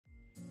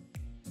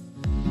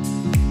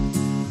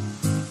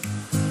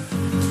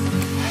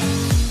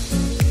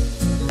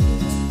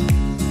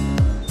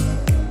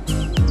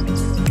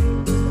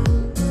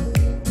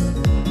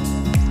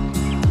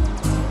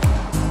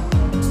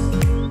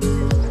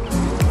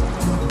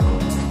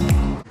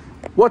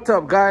What's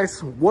up,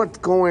 guys? What's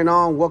going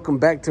on? Welcome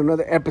back to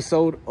another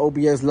episode.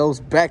 O.B.S.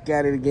 Lowe's back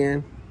at it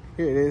again.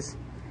 Here it is.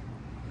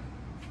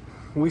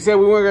 We said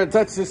we weren't going to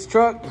touch this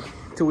truck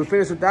till we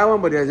finish with that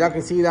one, but as y'all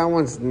can see, that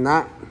one's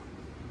not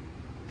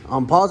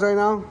on pause right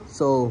now.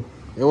 So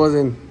it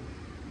wasn't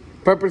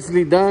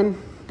purposely done,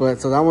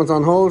 but so that one's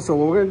on hold. So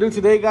what we're going to do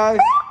today, guys,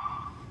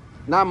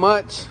 not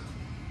much.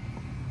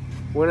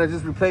 We're going to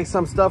just replace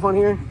some stuff on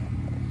here.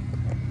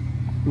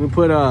 We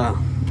put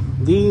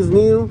these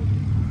new.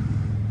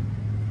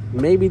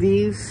 Maybe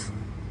these.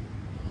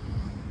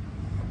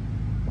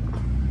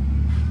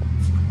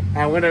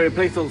 And we're gonna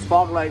replace those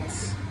fog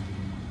lights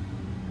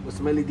with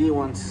some LED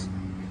ones.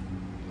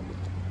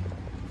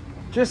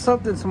 Just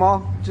something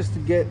small, just to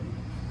get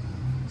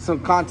some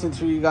content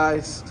for you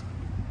guys.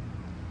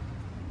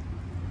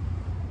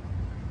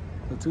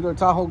 The two-door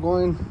Tahoe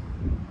going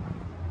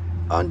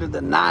under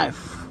the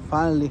knife.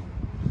 Finally,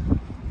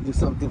 do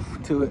something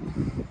to it.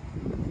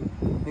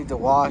 Need to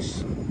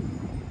wash.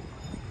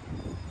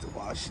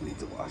 Need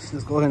to wash.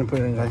 Let's go ahead and put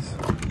it in, guys.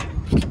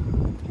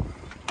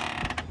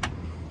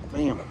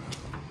 Bam.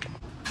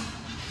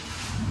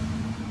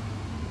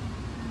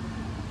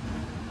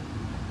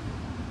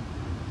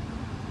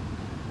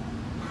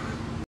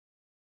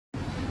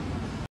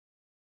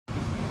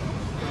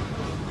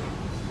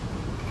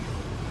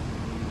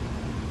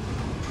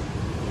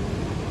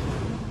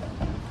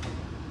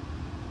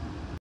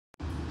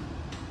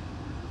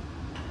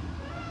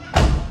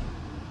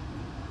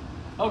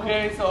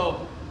 Okay,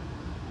 so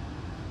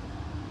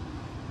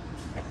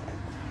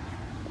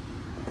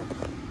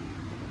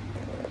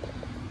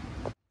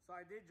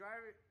I did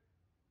drive it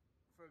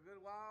for a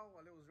good while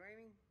it was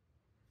raining.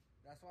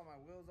 That's why my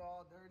wheels are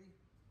all dirty.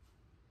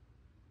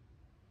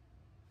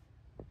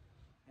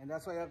 And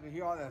that's why y'all can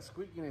hear all that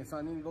squeaking in. So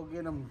I need to go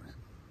get them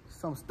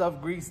some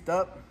stuff greased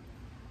up.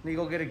 Need to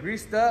go get it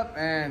greased up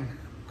and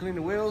clean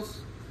the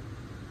wheels.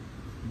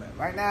 But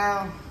right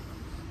now,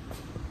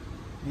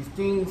 these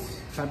things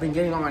have been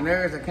getting on my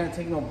nerves. I can't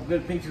take no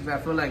good pictures. I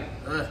feel like,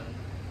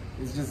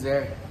 it's just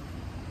there.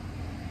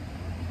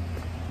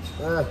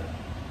 So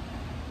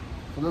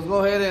let's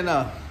go ahead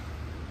and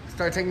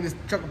start taking this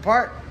truck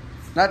apart.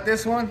 Not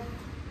this one.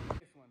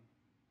 This one.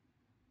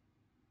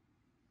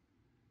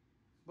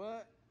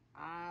 But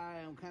I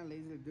am kind of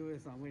lazy to do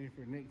it, so I'm waiting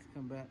for Nick to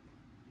come back.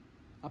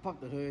 I'll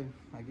pop the hood.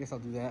 I guess I'll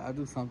do that. I'll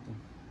do something.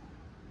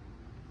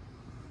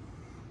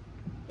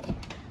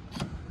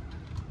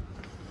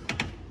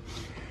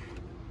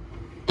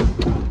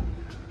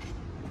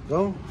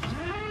 Go.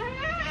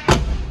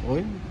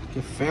 Oi,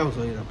 que ferros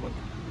aí da porta.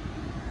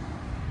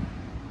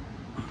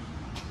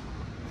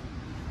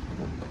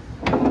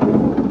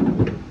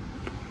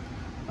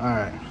 All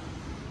right.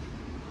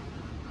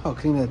 How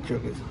clean that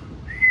truck is.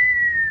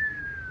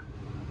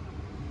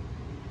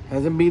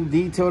 Hasn't been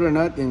detailed or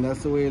nothing.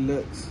 That's the way it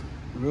looks.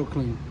 Real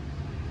clean.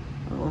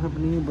 I don't know what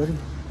happened to you, buddy.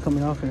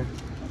 Coming off here.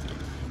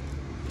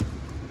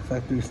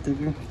 Factory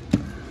sticker.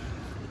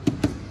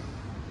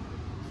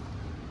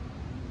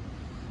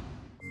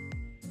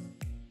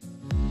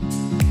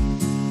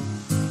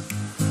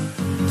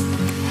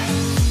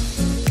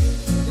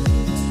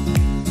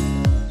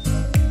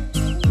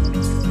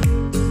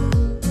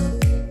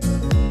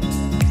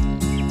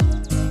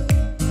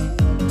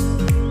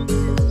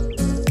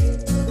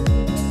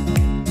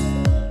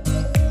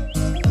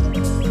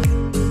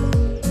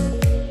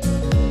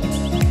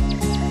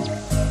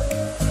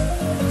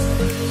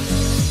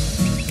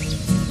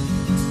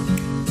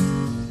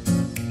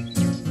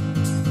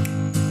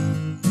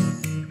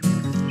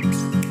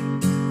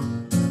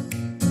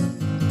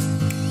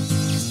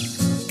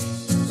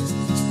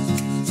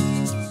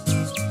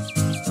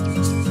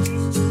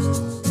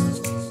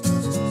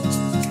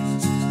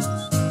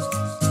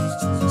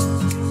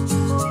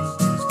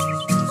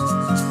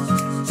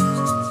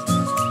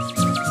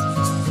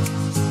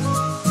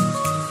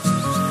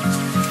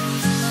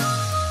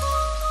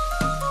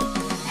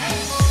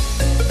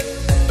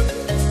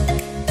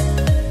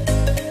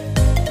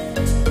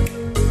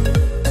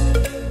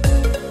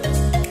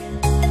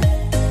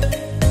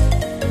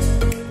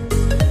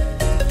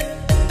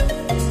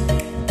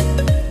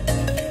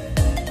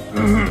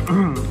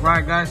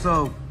 Right, guys,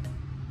 so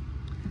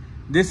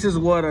this is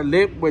what a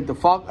lip with the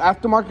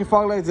aftermarket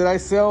fog lights that I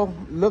sell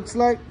looks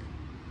like.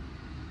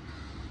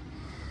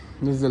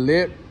 This is the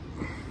lip,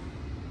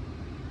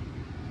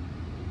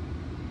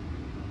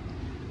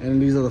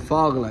 and these are the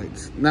fog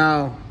lights.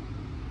 Now,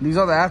 these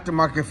are the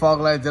aftermarket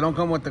fog lights. They don't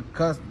come with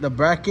the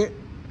bracket.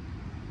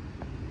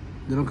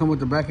 They don't come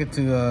with the bracket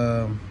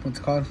to what's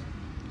it called,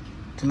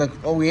 to look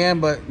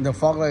OEM, but the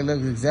fog light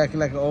looks exactly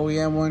like an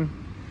OEM one.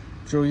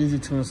 It's real easy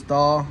to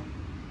install.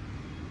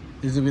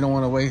 This if you don't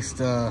want to waste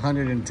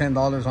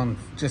 $110 on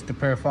just a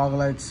pair of fog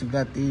lights. You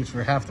got these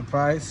for half the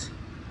price.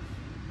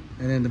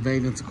 And then the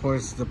valence, of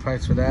course, is the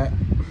price for that.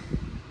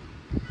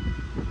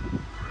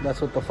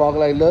 That's what the fog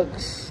light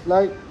looks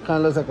like. Kind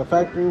of looks like a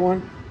factory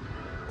one.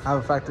 I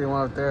have a factory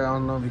one up there. I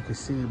don't know if you can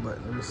see, but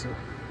let me see.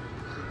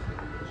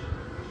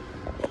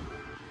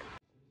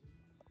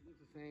 It's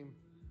the same.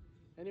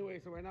 Anyway,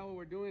 so right now what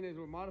we're doing is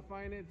we're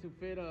modifying it to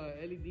fit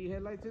LED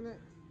headlights in it.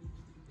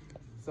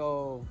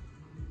 So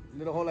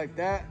little hole like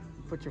that,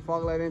 put your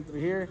fog light in through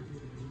here.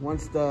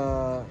 Once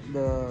the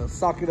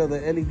socket of the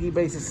LED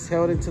base is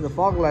held into the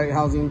fog light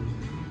housing,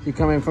 you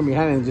come in from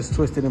behind and just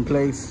twist it in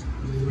place.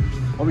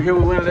 Over here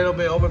we went a little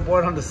bit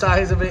overboard on the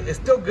size of it. It's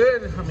still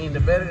good. I mean, the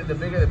bigger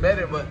the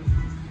better, but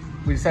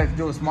we decided to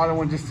do a smaller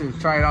one just to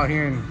try it out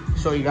here and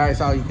show you guys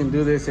how you can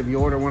do this if you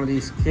order one of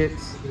these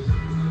kits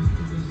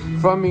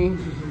from me.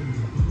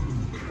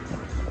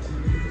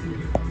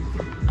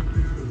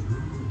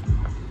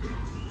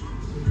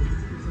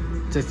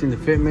 Testing the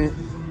fitment.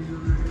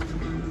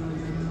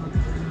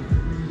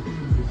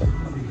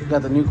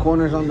 Got the new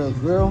corners on the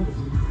grill.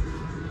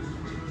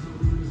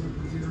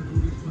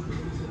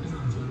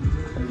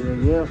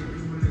 Yeah.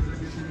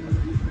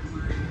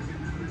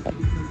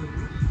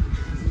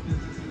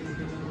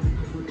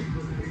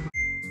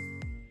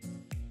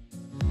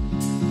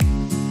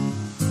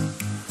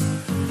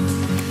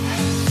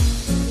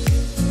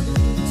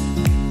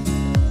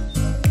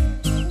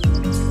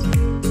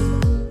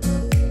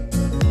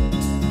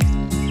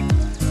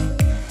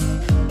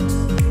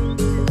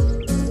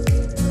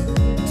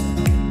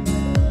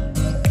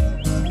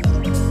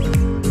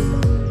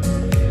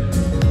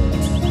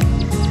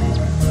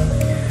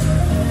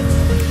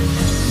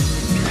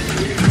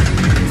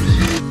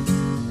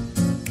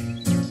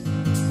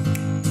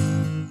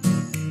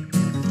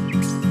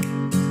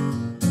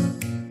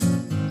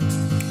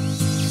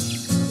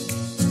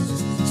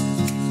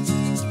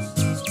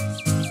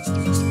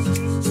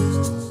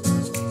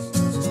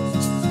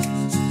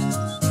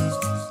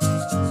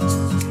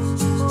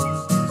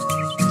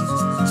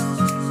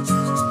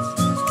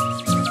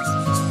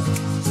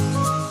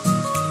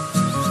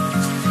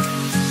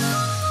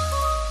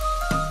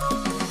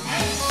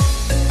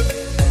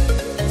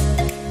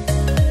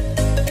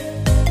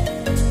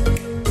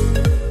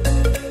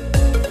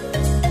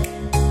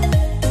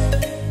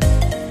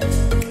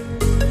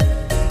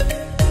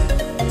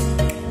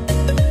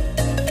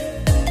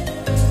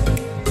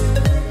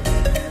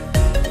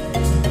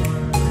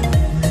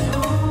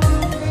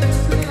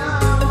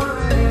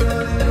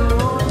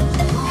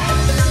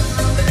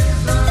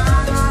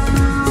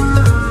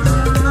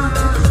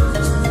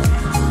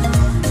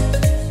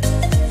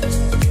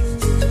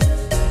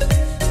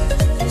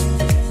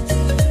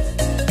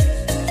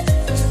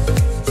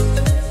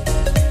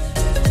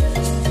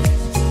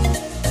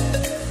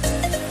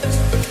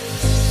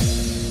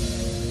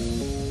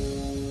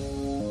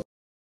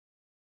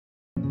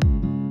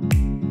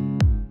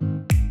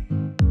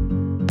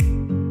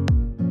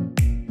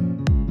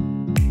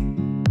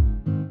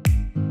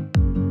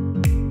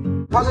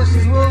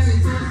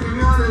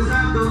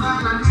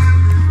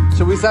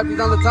 Should we slap these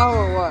on the Tahoe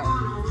or what?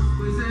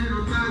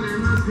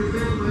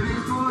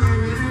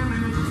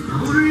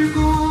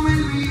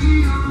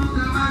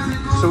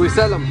 Should we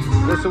sell them?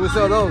 Or should we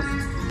sell those?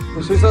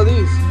 Or should we sell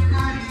these?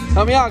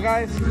 Help me out,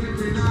 guys.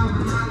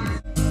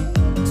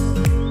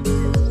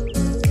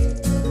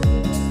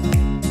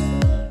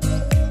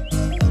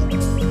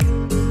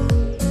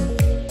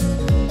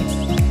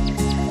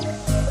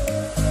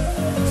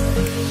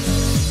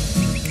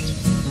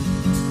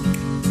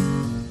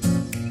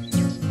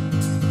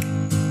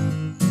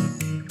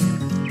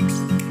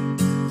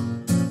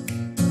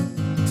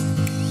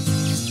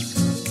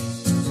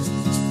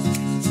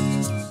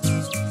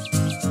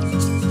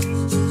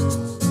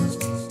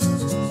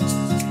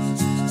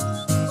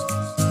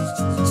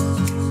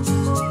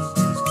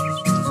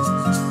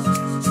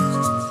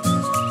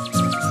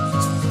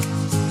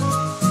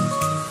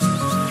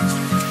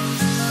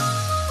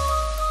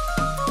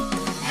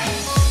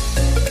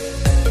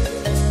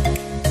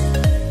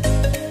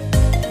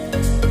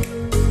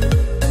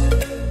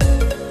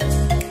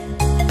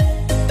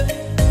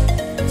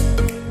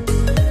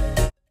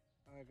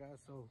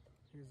 So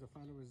here's the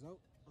final result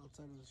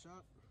outside of the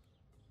shop.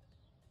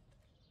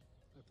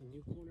 Got the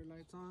new corner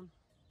lights on,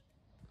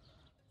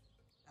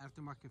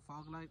 aftermarket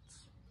fog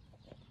lights,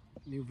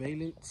 new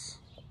valence,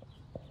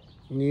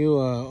 new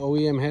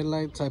OEM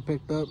headlights I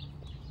picked up.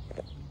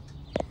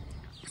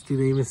 See,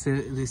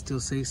 they still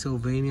say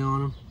Sylvania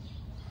on them.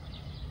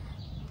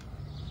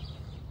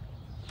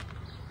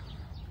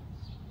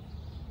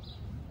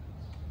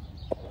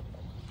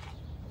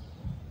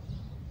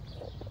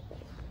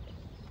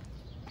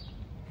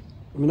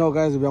 Let me know,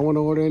 guys, if y'all want to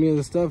order any of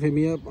the stuff, hit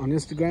me up on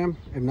Instagram.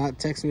 If not,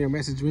 text me or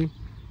message me.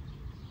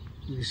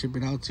 We can ship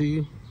it out to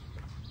you.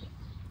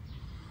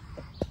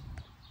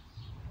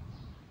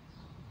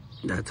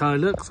 That's how it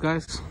looks,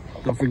 guys.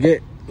 Don't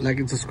forget, like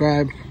and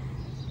subscribe.